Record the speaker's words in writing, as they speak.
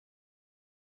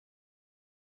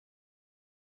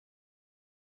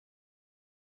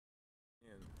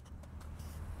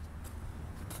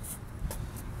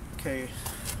Okay,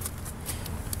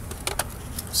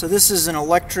 so this is an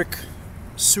electric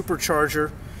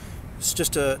supercharger. It's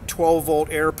just a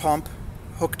 12-volt air pump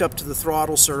hooked up to the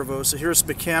throttle servo. So here's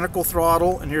mechanical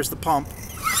throttle and here's the pump.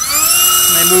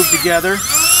 And they move together.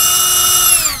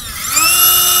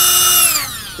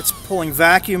 It's pulling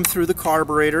vacuum through the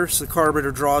carburetor, so the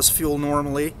carburetor draws fuel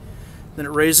normally. Then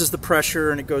it raises the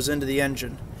pressure and it goes into the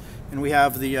engine. And we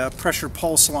have the pressure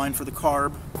pulse line for the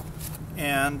carb.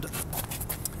 And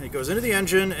it goes into the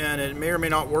engine, and it may or may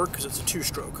not work because it's a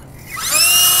two-stroke.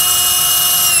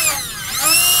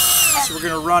 So we're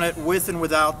going to run it with and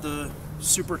without the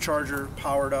supercharger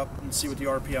powered up and see what the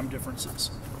RPM difference is.